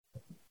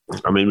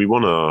I mean, we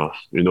want to,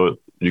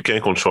 you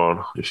can't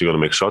control if you're going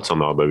to make shots or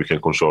not, but we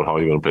can control how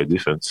you're going to play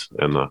defense.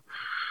 And I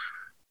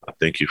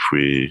think if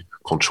we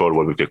control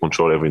what we can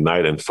control every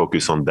night and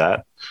focus on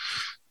that,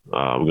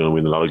 we're going to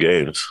win a lot of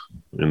games,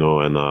 and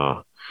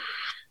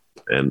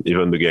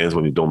even the games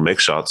when you don't make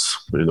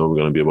shots, we're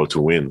going to be able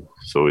to win.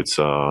 So it's,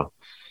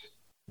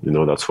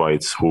 that's why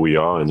it's who we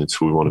are and it's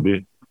who we want to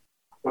be.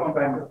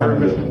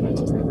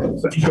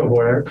 Rudy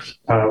Gobert,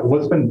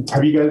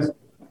 have you guys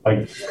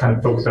kind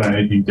of focused on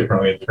anything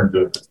differently in terms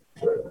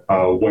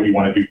of what you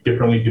want to do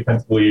differently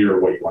defensively or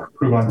what you want to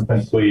improve on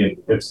defensively? And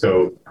if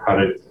so, how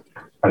did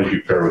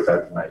you fare with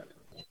that tonight?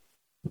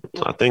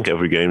 I think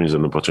every game is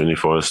an opportunity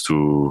for us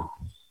to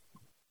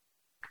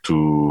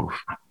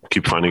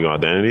keep finding our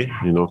identity,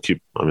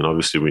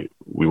 obviously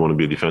we want to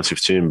be a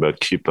defensive team, but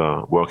keep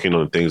working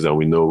on the things that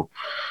we know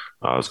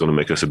is going to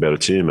make us a better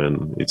team.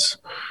 And it's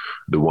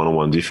the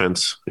one-on-one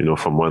defense,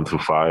 from 1 through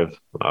 5,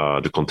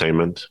 the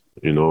containment,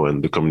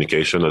 and the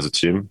communication as a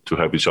team to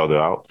help each other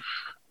out.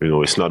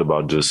 It's not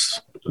about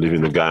just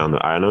leaving the guy on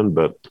the island,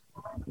 but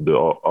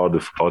all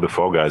the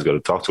 4 guys got to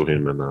talk to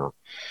him and,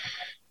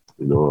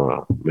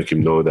 make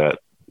him know that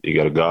he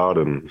got a guard.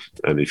 And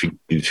if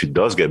he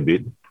does get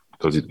beat,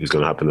 because it's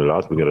going to happen a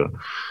lot, we got to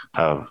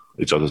have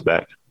each other's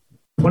back.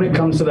 When it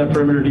comes to that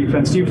perimeter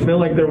defense, do you feel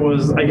like there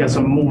was, I guess,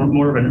 a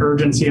more of an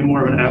urgency and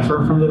more of an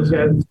effort from those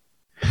guys?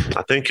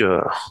 I think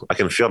I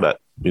can feel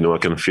that. I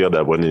can feel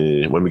that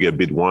when we get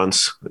beat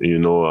once,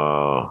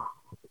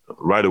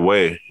 right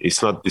away,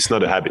 it's not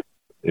a habit.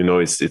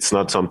 It's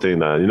not something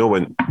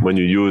that, when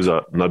you use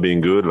not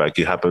being good, like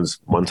it happens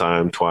 1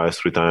 time, twice,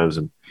 3 times,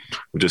 and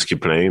we just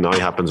keep playing. Now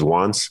it happens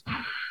once,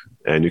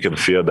 and you can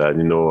feel that,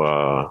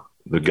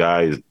 the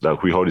guys,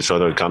 like we hold each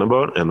other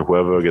accountable, and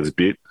whoever gets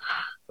beat,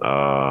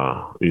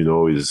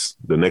 is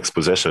the next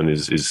possession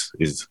is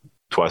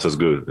twice as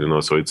good.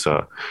 So it's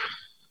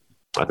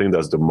I think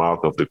that's the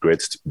mark of the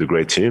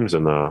great teams,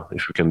 and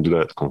if we can do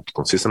that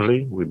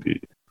consistently, we'd be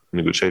in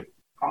a good shape.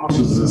 How much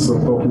is this a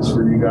focus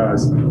for you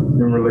guys in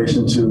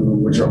relation to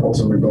what your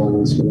ultimate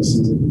goal is for the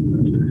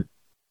season?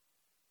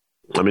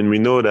 I mean, we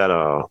know that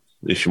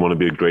if you want to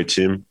be a great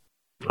team,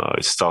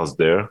 it starts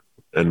there,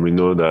 and we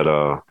know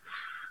that.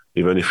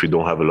 Even if we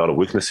don't have a lot of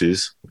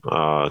weaknesses,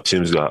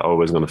 teams are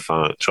always going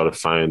to try to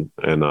find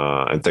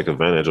and take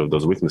advantage of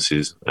those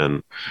weaknesses,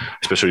 and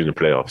especially in the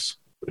playoffs.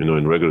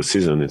 In regular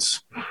season,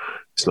 it's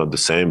not the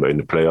same, but in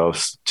the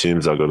playoffs,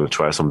 teams are going to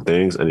try some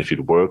things, and if it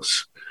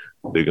works,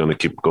 they're going to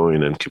keep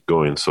going and keep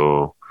going.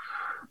 So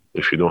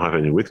if you don't have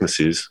any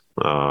weaknesses,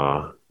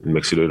 it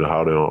makes it a little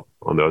harder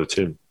on the other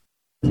team.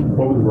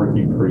 What was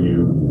working for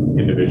you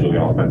individually,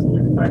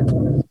 offensively tonight?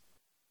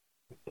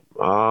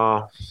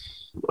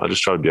 I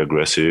just try to be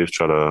aggressive,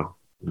 try to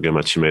get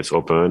my teammates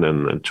open,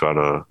 and try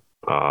to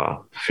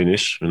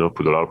finish.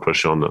 Put a lot of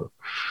pressure on the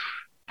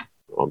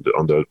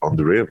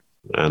rim,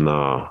 and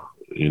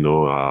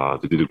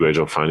they did a great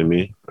job finding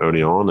me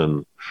early on,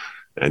 and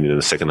in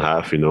the second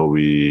half,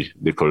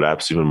 they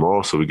collapsed even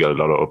more, so we got a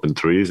lot of open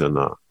threes, and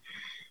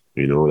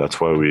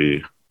that's why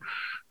we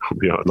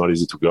are not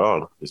easy to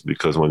guard. It's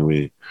because when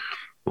we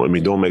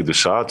don't make the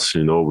shots,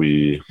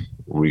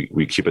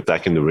 we keep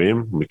attacking the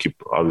rim.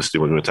 Obviously,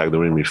 when we attack the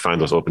rim, we find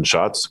those open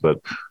shots,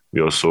 but we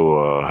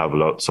also have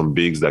some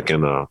bigs that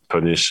can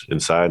punish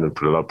inside and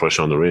put a lot of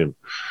pressure on the rim.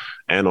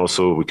 And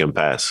also we can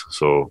pass.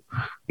 So,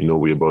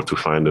 we're able to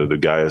find the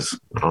guys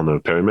on the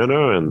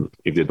perimeter, and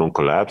if they don't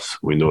collapse,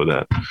 we know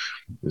that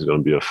it's going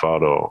to be a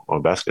foul or a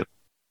basket.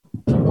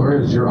 Where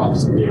has your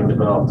offensive game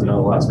developed in the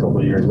last couple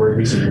of years? Where have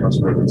you seen your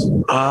most progress?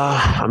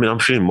 I'm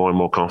feeling more and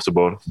more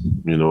comfortable.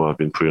 I've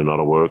been putting a lot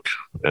of work,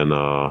 and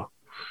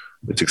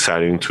it's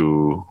exciting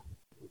to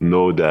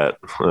know that,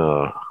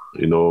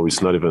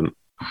 it's not even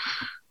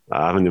 –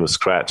 I haven't even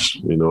scratched,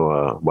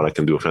 what I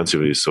can do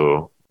offensively.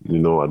 So, I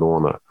don't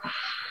want to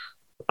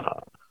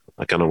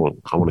I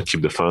want to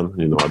keep the fun.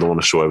 I don't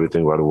want to show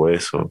everything right away.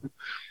 So,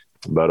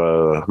 but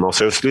no,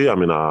 seriously,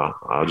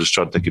 I'll just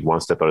try to take it one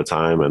step at a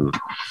time, and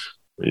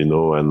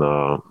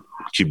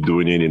keep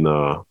doing it in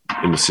the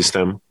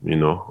system,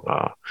 and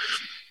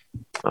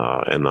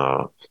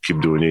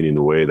keep doing it in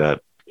a way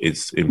that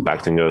it's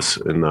impacting us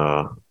and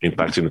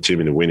impacting the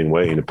team in a winning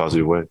way, in a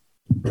positive way.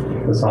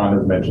 Hassan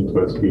has mentioned to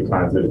us a few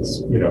times that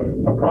it's,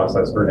 a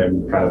process for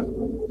him kind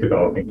of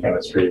developing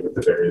chemistry with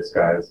the various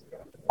guys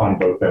on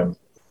both ends.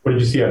 What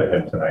did you see out of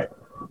him tonight?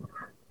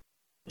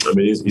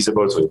 He's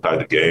able to impact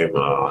the game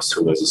as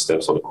soon as he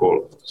steps on the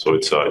court. So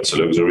it's a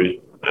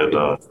luxury. And,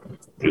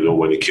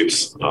 when he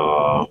keeps,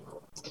 when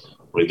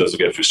he doesn't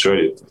get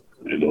frustrated,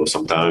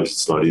 sometimes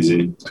it's not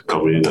easy to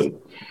come in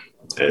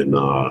and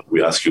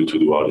we ask you to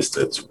do all these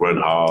things, to run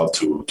hard,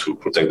 to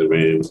protect the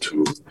rim,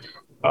 to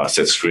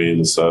set screens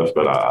and stuff.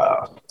 But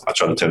I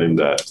try to tell him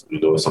that,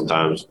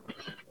 sometimes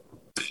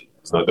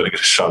he's not going to get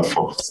a shot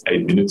for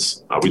 8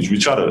 minutes. We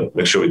try to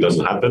make sure it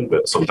doesn't happen,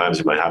 but sometimes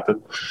it might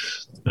happen.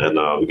 And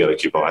we got to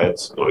keep our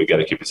heads. We got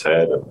to keep his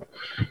head. And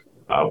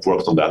I've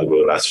worked on that over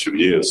the last few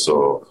years,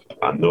 so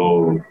I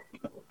know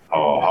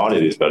how hard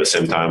it is, but at the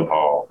same time,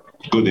 how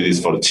good it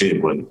is for the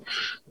team when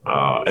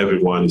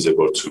everyone is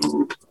able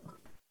to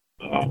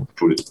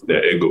put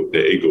their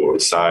ego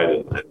aside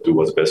and do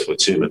what's best for the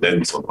team. And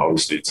then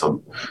obviously it's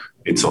on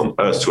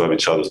us to have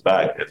each other's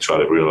back and try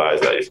to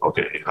realize that if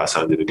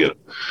Hassan didn't get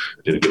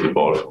the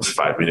ball for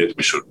 5 minutes,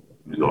 we should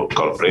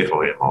call a play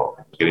for him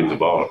or get him the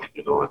ball.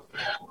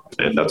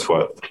 And that's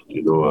what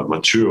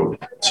mature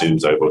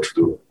teams are able to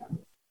do.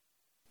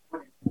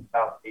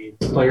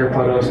 Player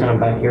photos kind of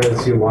back here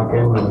as you walk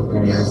in. I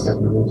mean,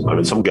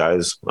 there's some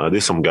guys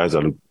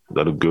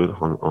that look good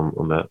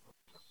on that.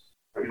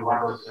 Are you one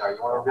of those guys?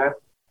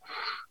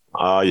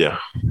 Yeah,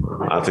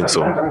 I think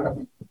so.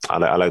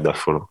 I like that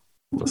photo.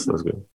 That's good.